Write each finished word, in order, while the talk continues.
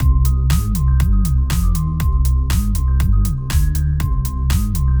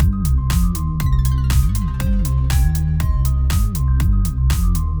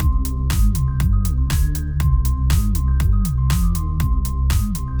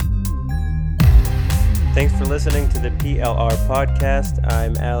Thanks for listening to the PLR podcast.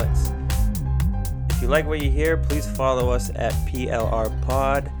 I'm Alex. If you like what you hear, please follow us at PLR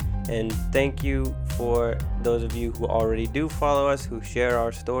Pod. And thank you for those of you who already do follow us, who share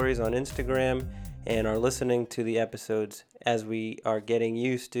our stories on Instagram and are listening to the episodes as we are getting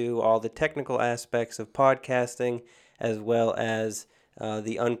used to all the technical aspects of podcasting, as well as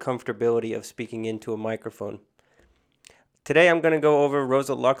the uncomfortability of speaking into a microphone. Today I'm going to go over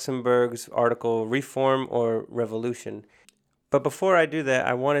Rosa Luxemburg's article, Reform or Revolution. But before I do that,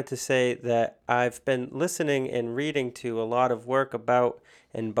 I wanted to say that I've been listening and reading to a lot of work about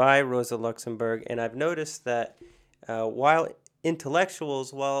and by Rosa Luxemburg, and I've noticed that while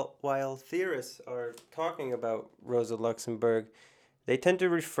intellectuals, while theorists are talking about Rosa Luxemburg, they tend to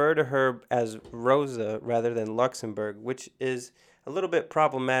refer to her as Rosa rather than Luxemburg, which is a little bit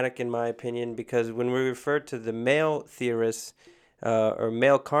problematic in my opinion, because when we refer to the male theorists or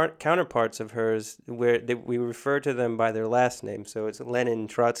male counterparts of hers, we refer to them by their last name. So it's Lenin,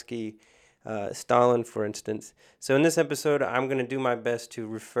 Trotsky, Stalin, for instance. So in this episode, I'm going to do my best to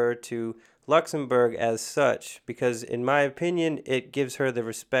refer to Luxemburg as such, because in my opinion, it gives her the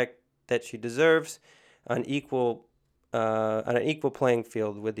respect that she deserves on an equal playing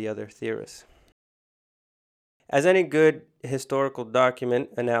field with the other theorists. As any good historical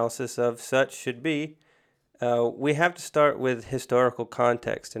document analysis of such should be, we have to start with historical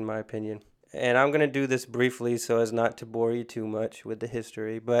context, in my opinion. And I'm going to do this briefly so as not to bore you too much with the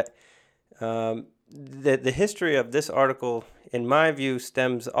history. But the history of this article, in my view,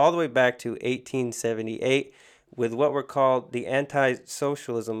 stems all the way back to 1878 with what were called the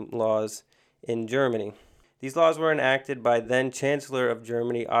anti-socialism laws in Germany. These laws were enacted by then Chancellor of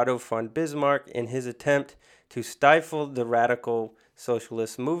Germany, Otto von Bismarck, in his attempt to stifle the radical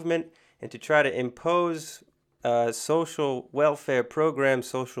socialist movement and to try to impose social welfare programs,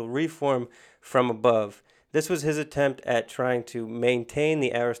 social reform from above. This was his attempt at trying to maintain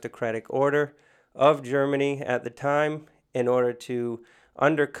the aristocratic order of Germany at the time in order to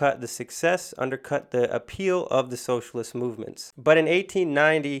undercut the appeal of the socialist movements. But in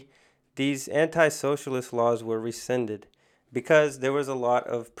 1890, these anti-socialist laws were rescinded because there was a lot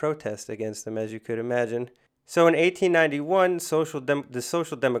of protest against them, as you could imagine. So in 1891, the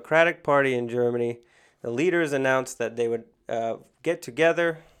Social Democratic Party in Germany, the leaders announced that they would get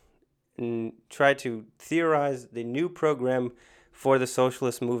together and try to theorize the new program for the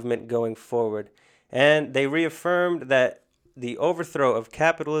socialist movement going forward. And they reaffirmed that the overthrow of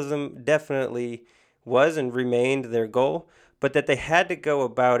capitalism definitely was and remained their goal, but that they had to go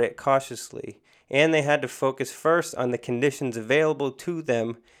about it cautiously, and they had to focus first on the conditions available to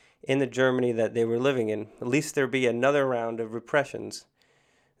them in the Germany that they were living in, at least there be another round of repressions.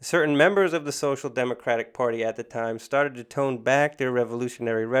 Certain members of the Social Democratic Party at the time started to tone back their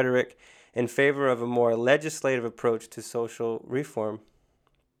revolutionary rhetoric in favor of a more legislative approach to social reform.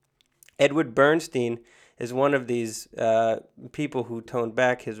 Edward Bernstein is one of these people who toned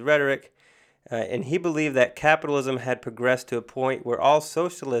back his rhetoric, and he believed that capitalism had progressed to a point where all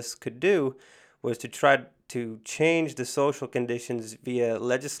socialists could do was to try to change the social conditions via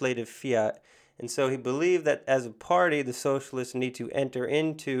legislative fiat. And so he believed that as a party, the socialists need to enter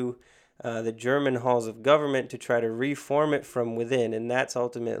into the German halls of government to try to reform it from within. And that's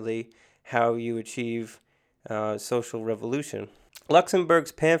ultimately how you achieve social revolution.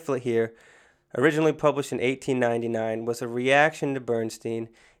 Luxemburg's pamphlet here, originally published in 1899, was a reaction to Bernstein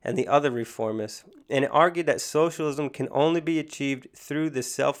and the other reformists, and it argued that socialism can only be achieved through the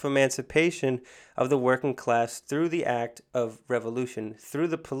self-emancipation of the working class through the act of revolution, through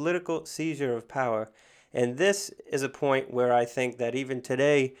the political seizure of power. And this is a point where I think that even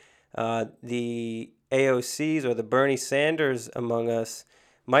today, the AOCs or the Bernie Sanders among us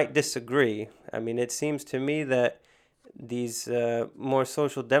might disagree. I mean, it seems to me that these more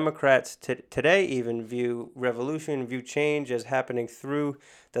social democrats today even view revolution, view change as happening through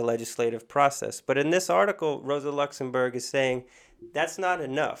the legislative process. But in this article, Rosa Luxemburg is saying that's not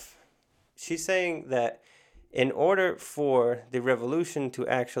enough. She's saying that in order for the revolution to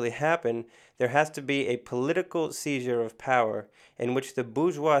actually happen, there has to be a political seizure of power in which the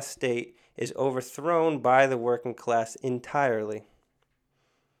bourgeois state is overthrown by the working class entirely.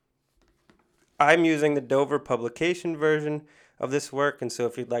 I'm using the Dover publication version of this work, and so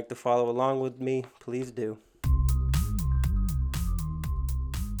if you'd like to follow along with me, please do.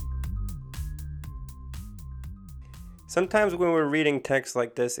 Sometimes when we're reading text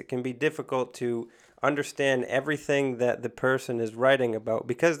like this, it can be difficult to understand everything that the person is writing about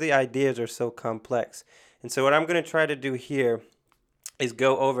because the ideas are so complex. And so what I'm going to try to do here is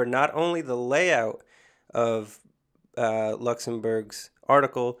go over not only the layout of Luxemburg's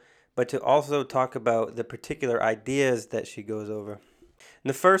article, but to also talk about the particular ideas that she goes over. And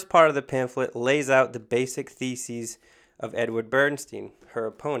the first part of the pamphlet lays out the basic theses of Edward Bernstein, her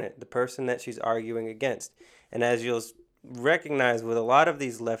opponent, the person that she's arguing against. And as you'll recognize with a lot of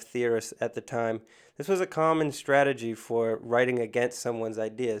these left theorists at the time, this was a common strategy for writing against someone's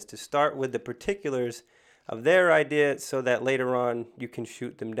ideas, to start with the particulars of their idea so that later on you can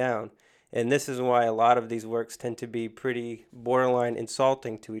shoot them down. And this is why a lot of these works tend to be pretty borderline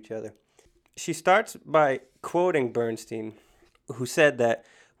insulting to each other. She starts by quoting Bernstein, who said that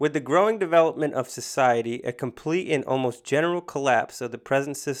with the growing development of society, a complete and almost general collapse of the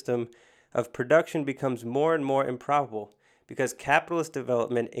present system of production becomes more and more improbable because capitalist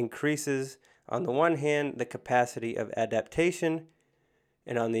development increases, on the one hand, the capacity of adaptation,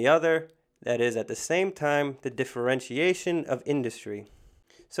 and on the other, that is, at the same time, the differentiation of industry.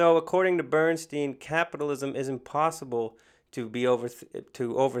 So, according to Bernstein, capitalism is impossible to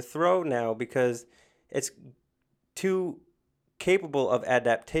overthrow now because it's too capable of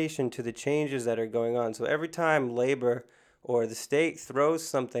adaptation to the changes that are going on. So every time labor or the state throws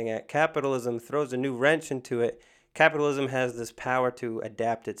something at capitalism, throws a new wrench into it, capitalism has this power to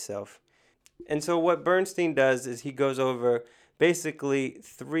adapt itself. And so what Bernstein does is he goes over basically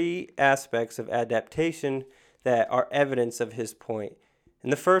three aspects of adaptation that are evidence of his point.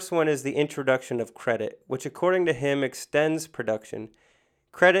 And the first one is the introduction of credit, which according to him extends production.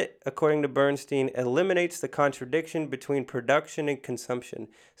 Credit, according to Bernstein, eliminates the contradiction between production and consumption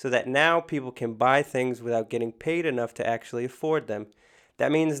so that now people can buy things without getting paid enough to actually afford them.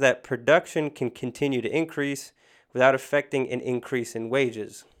 That means that production can continue to increase without affecting an increase in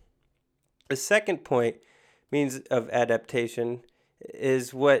wages. The second point means of adaptation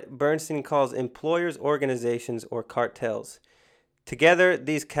is what Bernstein calls employers' organizations or cartels. Together,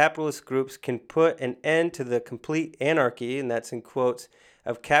 these capitalist groups can put an end to the complete anarchy, and that's in quotes,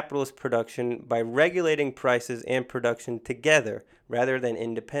 of capitalist production by regulating prices and production together rather than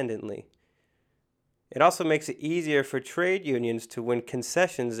independently. It also makes it easier for trade unions to win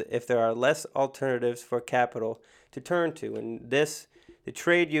concessions if there are less alternatives for capital to turn to. And the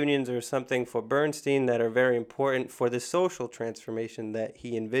trade unions are something for Bernstein that are very important for the social transformation that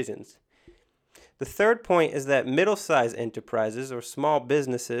he envisions. The third point is that middle-sized enterprises or small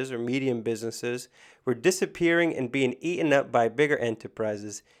businesses or medium businesses were disappearing and being eaten up by bigger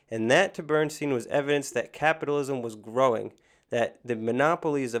enterprises, and that to Bernstein was evidence that capitalism was growing, that the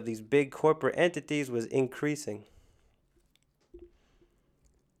monopolies of these big corporate entities was increasing.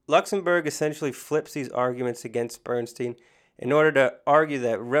 Luxemburg essentially flips these arguments against Bernstein in order to argue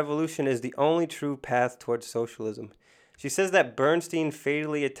that revolution is the only true path towards socialism. She says that Bernstein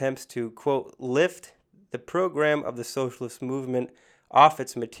fatally attempts to, quote, lift the program of the socialist movement off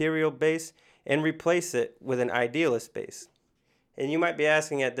its material base and replace it with an idealist base. And you might be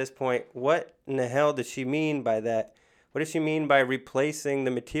asking at this point, what in the hell does she mean by that? What does she mean by replacing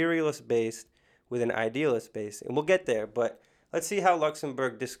the materialist base with an idealist base? And we'll get there, but let's see how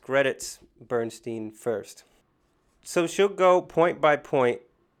Luxemburg discredits Bernstein first. So she'll go point by point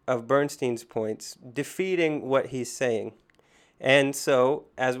of Bernstein's points, defeating what he's saying. And so,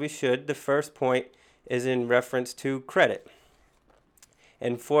 as we should, the first point is in reference to credit.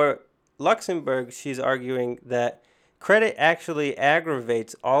 And for Luxemburg, she's arguing that credit actually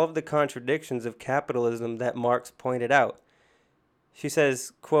aggravates all of the contradictions of capitalism that Marx pointed out. She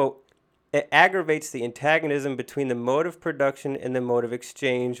says, quote, it aggravates the antagonism between the mode of production and the mode of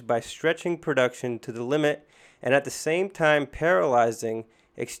exchange by stretching production to the limit and at the same time paralyzing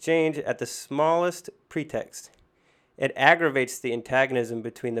exchange at the smallest pretext. It aggravates the antagonism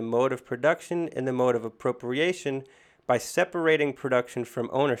between the mode of production and the mode of appropriation by separating production from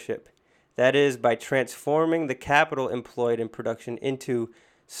ownership. That is, by transforming the capital employed in production into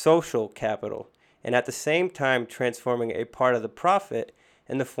social capital, and at the same time transforming a part of the profit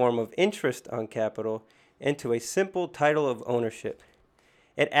in the form of interest on capital into a simple title of ownership.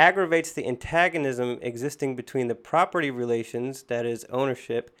 It aggravates the antagonism existing between the property relations, that is,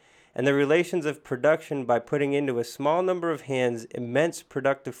 ownership, and the relations of production by putting into a small number of hands immense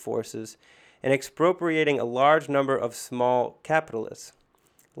productive forces and expropriating a large number of small capitalists.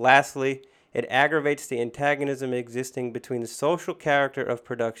 Lastly, it aggravates the antagonism existing between the social character of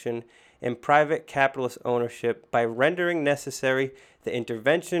production and private capitalist ownership by rendering necessary the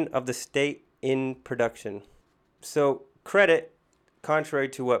intervention of the state in production. So, credit, contrary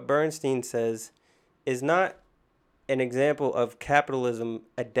to what Bernstein says, is not an example of capitalism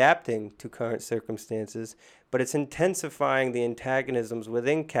adapting to current circumstances, but it's intensifying the antagonisms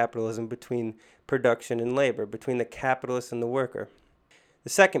within capitalism between production and labor, between the capitalist and the worker. The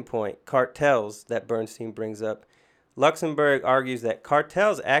second point, cartels, that Bernstein brings up. Luxemburg argues that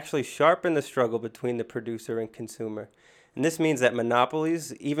cartels actually sharpen the struggle between the producer and consumer. And this means that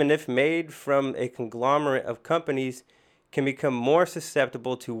monopolies, even if made from a conglomerate of companies, can become more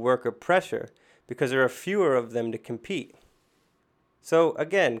susceptible to worker pressure because there are fewer of them to compete. So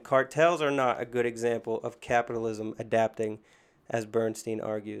again, cartels are not a good example of capitalism adapting, as Bernstein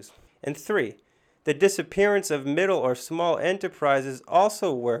argues. And 3, the disappearance of middle or small enterprises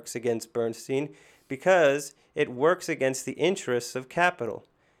also works against Bernstein because it works against the interests of capital.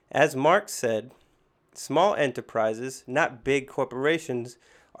 As Marx said, small enterprises, not big corporations,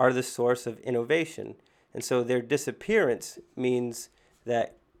 are the source of innovation. And so their disappearance means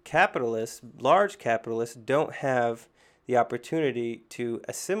that capitalists, large capitalists, don't have the opportunity to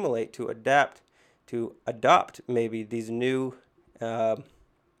assimilate, to adapt, to adopt maybe these new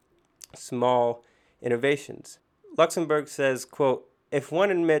small innovations. Luxemburg says, quote, if one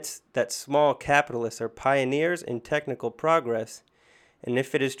admits that small capitalists are pioneers in technical progress, and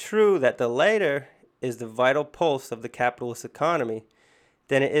if it is true that the latter is the vital pulse of the capitalist economy,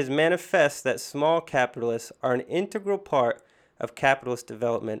 then it is manifest that small capitalists are an integral part of capitalist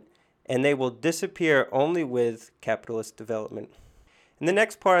development, and they will disappear only with capitalist development. In the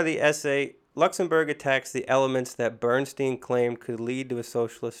next part of the essay, Luxemburg attacks the elements that Bernstein claimed could lead to a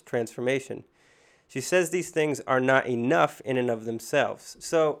socialist transformation. She says these things are not enough in and of themselves.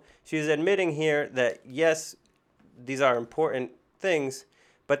 So she's admitting here that yes, these are important things,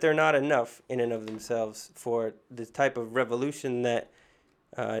 but they're not enough in and of themselves for the type of revolution that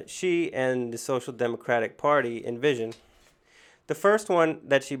she and the Social Democratic Party envision. The first one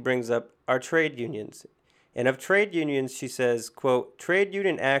that she brings up are trade unions. And of trade unions, she says, quote, trade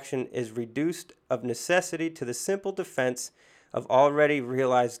union action is reduced of necessity to the simple defense of already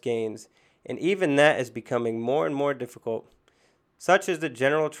realized gains, and even that is becoming more and more difficult. Such is the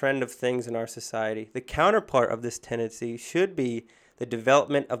general trend of things in our society. The counterpart of this tendency should be the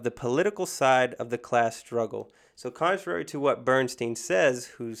development of the political side of the class struggle. So contrary to what Bernstein says,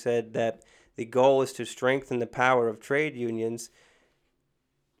 who said that the goal is to strengthen the power of trade unions,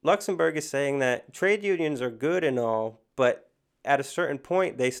 Luxemburg is saying that trade unions are good and all, but at a certain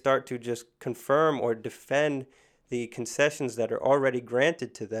point they start to just confirm or defend the concessions that are already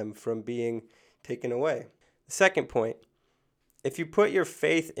granted to them from being taken away. The second point, if you put your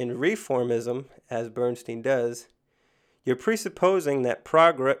faith in reformism, as Bernstein does, you're presupposing that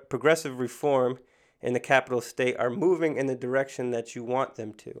progressive reform and the capitalist state are moving in the direction that you want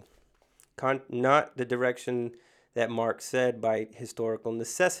them to, not the direction that Marx said by historical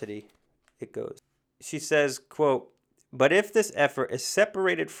necessity it goes. She says, quote, but if this effort is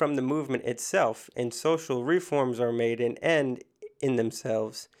separated from the movement itself and social reforms are made an end in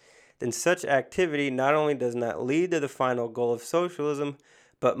themselves, then such activity not only does not lead to the final goal of socialism,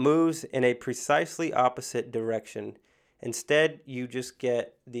 but moves in a precisely opposite direction. Instead, you just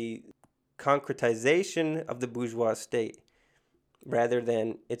get the concretization of the bourgeois state rather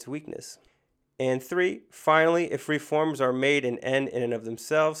than its weakness. And 3, finally, if reforms are made an end in and of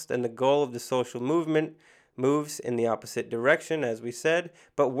themselves, then the goal of the social movement moves in the opposite direction, as we said,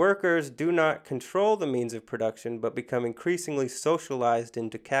 but workers do not control the means of production, but become increasingly socialized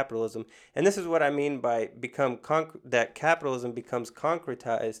into capitalism. And this is what I mean by that capitalism becomes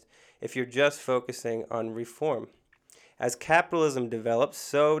concretized if you're just focusing on reform. As capitalism develops,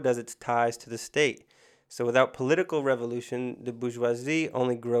 so does its ties to the state. So without political revolution, the bourgeoisie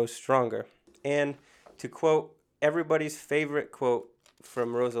only grows stronger. And to quote everybody's favorite quote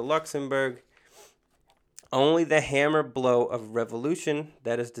from Rosa Luxemburg, only the hammer blow of revolution,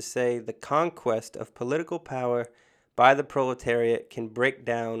 that is to say, the conquest of political power by the proletariat, can break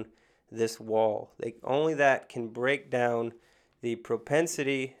down this wall. Only that can break down the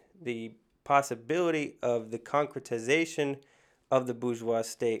propensity, the possibility of the concretization of the bourgeois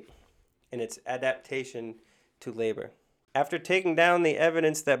state and its adaptation to labor. After taking down the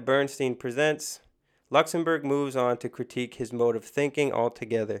evidence that Bernstein presents, Luxemburg moves on to critique his mode of thinking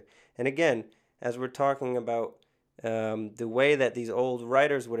altogether. And again, as we're talking about the way that these old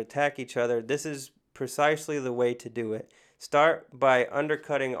writers would attack each other, this is precisely the way to do it. Start by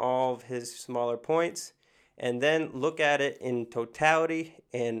undercutting all of his smaller points, and then look at it in totality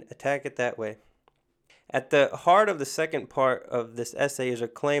and attack it that way. At the heart of the second part of this essay is a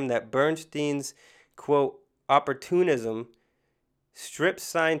claim that Bernstein's, quote, opportunism strips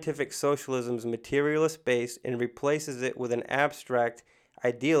scientific socialism's materialist base and replaces it with an abstract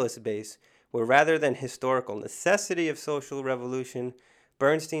idealist base, where rather than historical necessity of social revolution,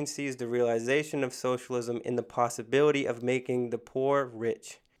 Bernstein sees the realization of socialism in the possibility of making the poor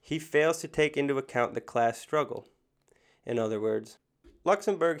rich. He fails to take into account the class struggle. In other words,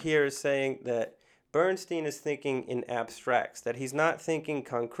 Luxemburg here is saying that Bernstein is thinking in abstracts, that he's not thinking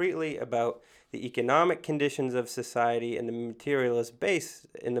concretely about the economic conditions of society and the materialist base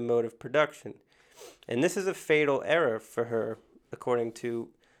in the mode of production. And this is a fatal error for her, according to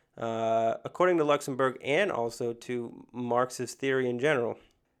Luxemburg and also to Marxist theory in general.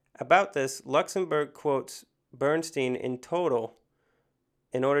 About this, Luxemburg quotes Bernstein in total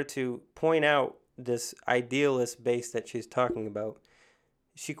in order to point out this idealist base that she's talking about.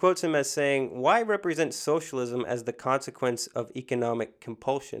 She quotes him as saying, "Why represent socialism as the consequence of economic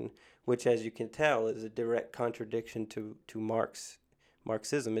compulsion?" Which, as you can tell, is a direct contradiction to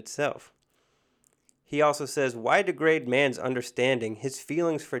Marxism itself. He also says, "Why degrade man's understanding, his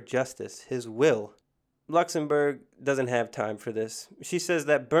feelings for justice, his will?" Luxemburg doesn't have time for this. She says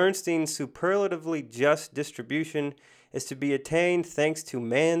that Bernstein's superlatively just distribution is to be attained thanks to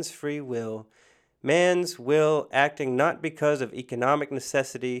man's free will. Man's will acting not because of economic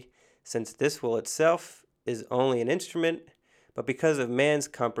necessity, since this will itself is only an instrument, but because of man's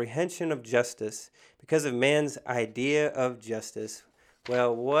comprehension of justice, because of man's idea of justice.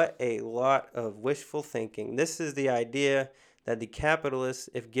 Well, what a lot of wishful thinking. This is the idea that the capitalists,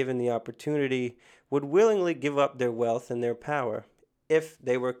 if given the opportunity, would willingly give up their wealth and their power if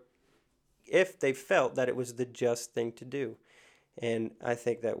they felt that it was the just thing to do. And I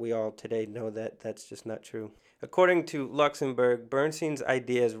think that we all today know that that's just not true. According to Luxemburg, Bernstein's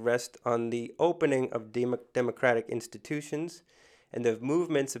ideas rest on the opening of democratic institutions and the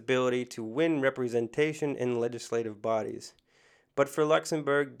movement's ability to win representation in legislative bodies. But for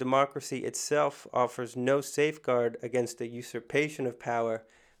Luxemburg, democracy itself offers no safeguard against the usurpation of power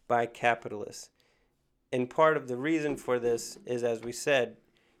by capitalists. And part of the reason for this is, as we said,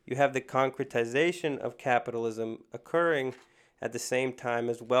 you have the concretization of capitalism occurring at the same time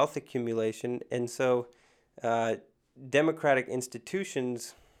as wealth accumulation. And so democratic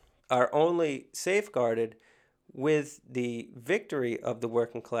institutions are only safeguarded with the victory of the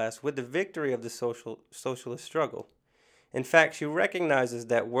working class, with the victory of the socialist struggle. In fact, she recognizes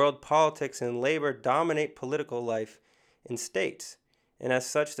that world politics and labor dominate political life in states, and as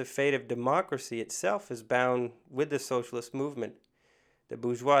such, the fate of democracy itself is bound with the socialist movement. The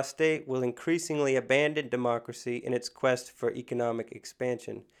bourgeois state will increasingly abandon democracy in its quest for economic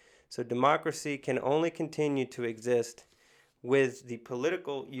expansion. So democracy can only continue to exist with the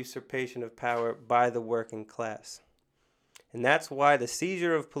political usurpation of power by the working class. And that's why the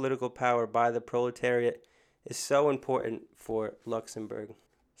seizure of political power by the proletariat is so important for Luxemburg.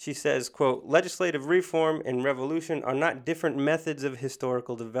 She says, quote, "Legislative reform and revolution are not different methods of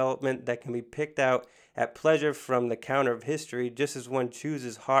historical development that can be picked out at pleasure from the counter of history, just as one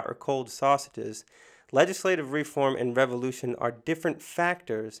chooses hot or cold sausages. Legislative reform and revolution are different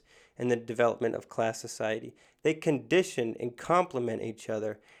factors in the development of class society. They condition and complement each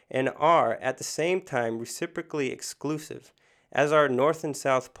other and are, at the same time, reciprocally exclusive, as are North and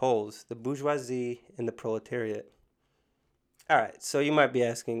South poles, the bourgeoisie and the proletariat." All right, so you might be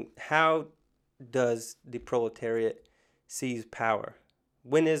asking, how does the proletariat seize power?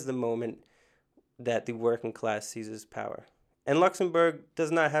 When is the moment that the working class seizes power? And Luxemburg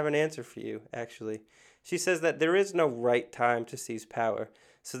does not have an answer for you, actually. She says that there is no right time to seize power,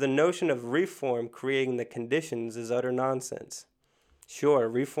 so the notion of reform creating the conditions is utter nonsense. Sure,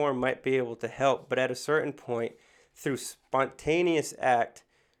 reform might be able to help, but at a certain point, through spontaneous act,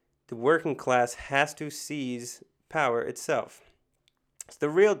 the working class has to seize power itself. So the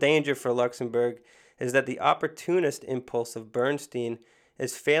real danger for Luxemburg is that the opportunist impulse of Bernstein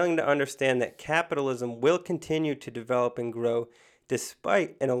is failing to understand that capitalism will continue to develop and grow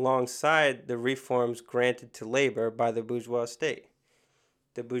despite and alongside the reforms granted to labor by the bourgeois state.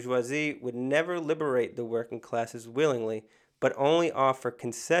 The bourgeoisie would never liberate the working classes willingly, but only offer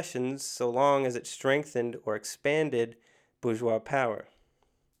concessions so long as it strengthened or expanded bourgeois power.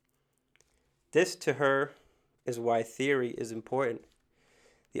 This, to her, is why theory is important.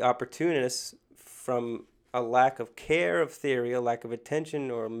 The opportunists, from a lack of care of theory, a lack of attention,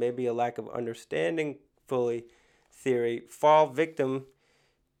 or maybe a lack of understanding fully theory, fall victim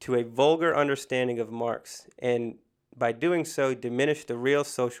to a vulgar understanding of Marx, and by doing so, diminish the real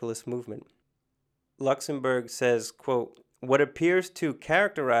socialist movement. Luxemburg says, quote, "What appears to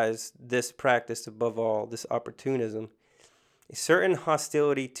characterize this practice above all, this opportunism, a certain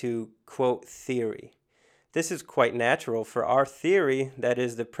hostility to, quote, theory. This is quite natural, for our theory, that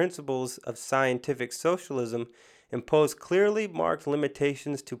is, the principles of scientific socialism, impose clearly marked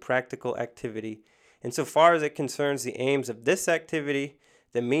limitations to practical activity, insofar as it concerns the aims of this activity,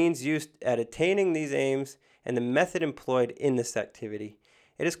 the means used at attaining these aims, and the method employed in this activity.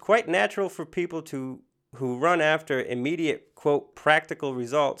 It is quite natural for people who run after immediate, quote, practical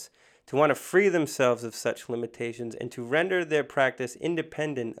results to want to free themselves of such limitations and to render their practice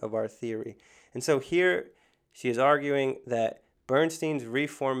independent of our theory. And so here she is arguing that Bernstein's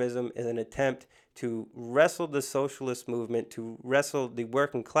reformism is an attempt to wrestle the socialist movement, to wrestle the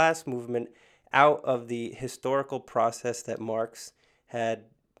working class movement out of the historical process that Marx had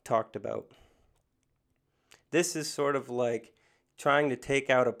talked about. This is sort of like trying to take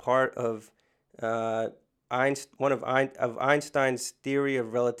out a part of Einstein's theory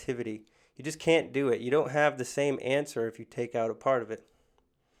of relativity. You just can't do it. You don't have the same answer if you take out a part of it.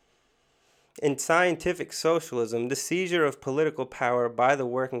 In scientific socialism, the seizure of political power by the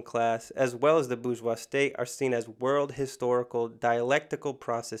working class as well as the bourgeois state are seen as world historical dialectical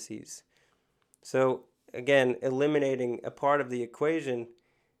processes. So again, eliminating a part of the equation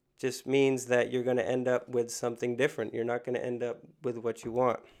just means that you're going to end up with something different. You're not going to end up with what you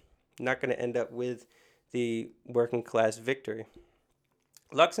want. You're not going to end up with the working class victory.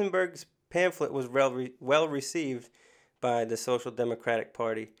 Luxemburg's pamphlet was well received by the Social Democratic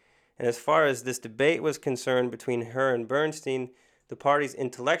Party. And as far as this debate was concerned between her and Bernstein, the party's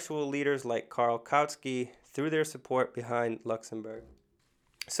intellectual leaders like Karl Kautsky threw their support behind Luxemburg.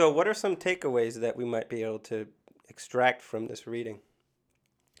 So what are some takeaways that we might be able to extract from this reading?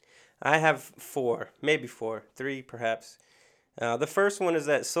 I have three perhaps. The first one is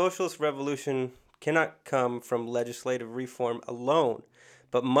that socialist revolution cannot come from legislative reform alone,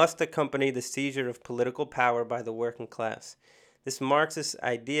 but must accompany the seizure of political power by the working class. This Marxist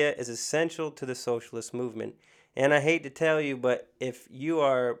idea is essential to the socialist movement. And I hate to tell you, but if you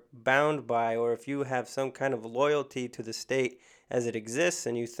are bound by, or if you have some kind of loyalty to the state as it exists,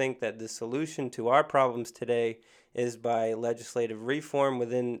 and you think that the solution to our problems today is by legislative reform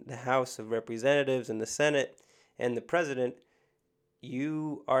within the House of Representatives and the Senate and the President,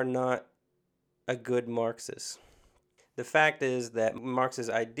 you are not a good Marxist. The fact is that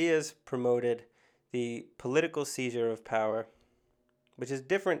Marx's ideas promoted the political seizure of power, which is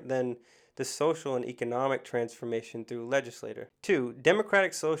different than the social and economic transformation through legislature. 2.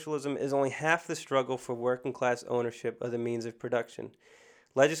 Democratic socialism is only half the struggle for working class ownership of the means of production.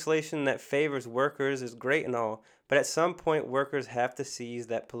 Legislation that favors workers is great and all, but at some point workers have to seize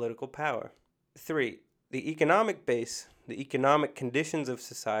that political power. 3. The economic base, the economic conditions of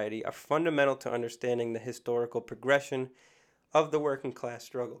society are fundamental to understanding the historical progression of the working class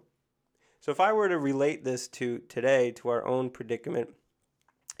struggle. So if I were to relate this to today, to our own predicament,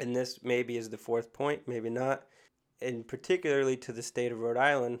 and this maybe is the fourth point, maybe not, and particularly to the state of Rhode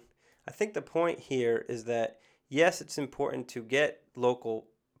Island, I think the point here is that, yes, it's important to get local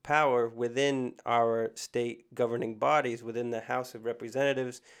power within our state governing bodies, within the House of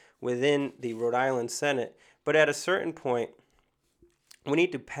Representatives, within the Rhode Island Senate, but at a certain point, we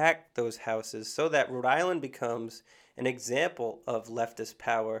need to pack those houses so that Rhode Island becomes an example of leftist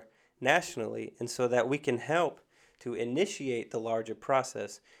power nationally, and so that we can help to initiate the larger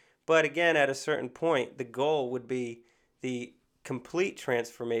process. But again, at a certain point, the goal would be the complete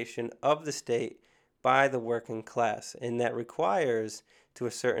transformation of the state by the working class. And that requires, to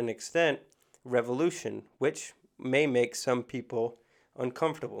a certain extent, revolution, which may make some people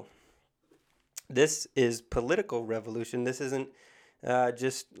uncomfortable. This is political revolution. This isn't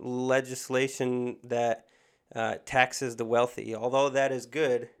just legislation that taxes the wealthy. Although that is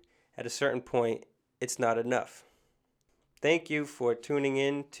good, at a certain point, it's not enough. Thank you for tuning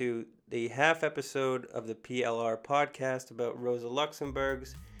in to the half episode of the PLR podcast about Rosa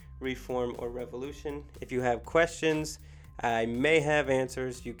Luxemburg's Reform or Revolution. If you have questions, I may have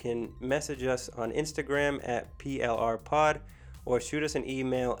answers. You can message us on Instagram at PLRpod or shoot us an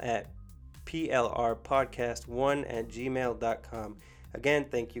email at plrpodcast1@gmail.com. Again,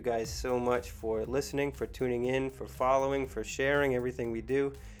 thank you guys so much for listening, for tuning in, for following, for sharing everything we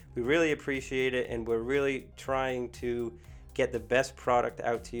do. We really appreciate it, and we're really trying to get the best product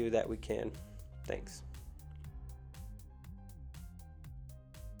out to you that we can. Thanks.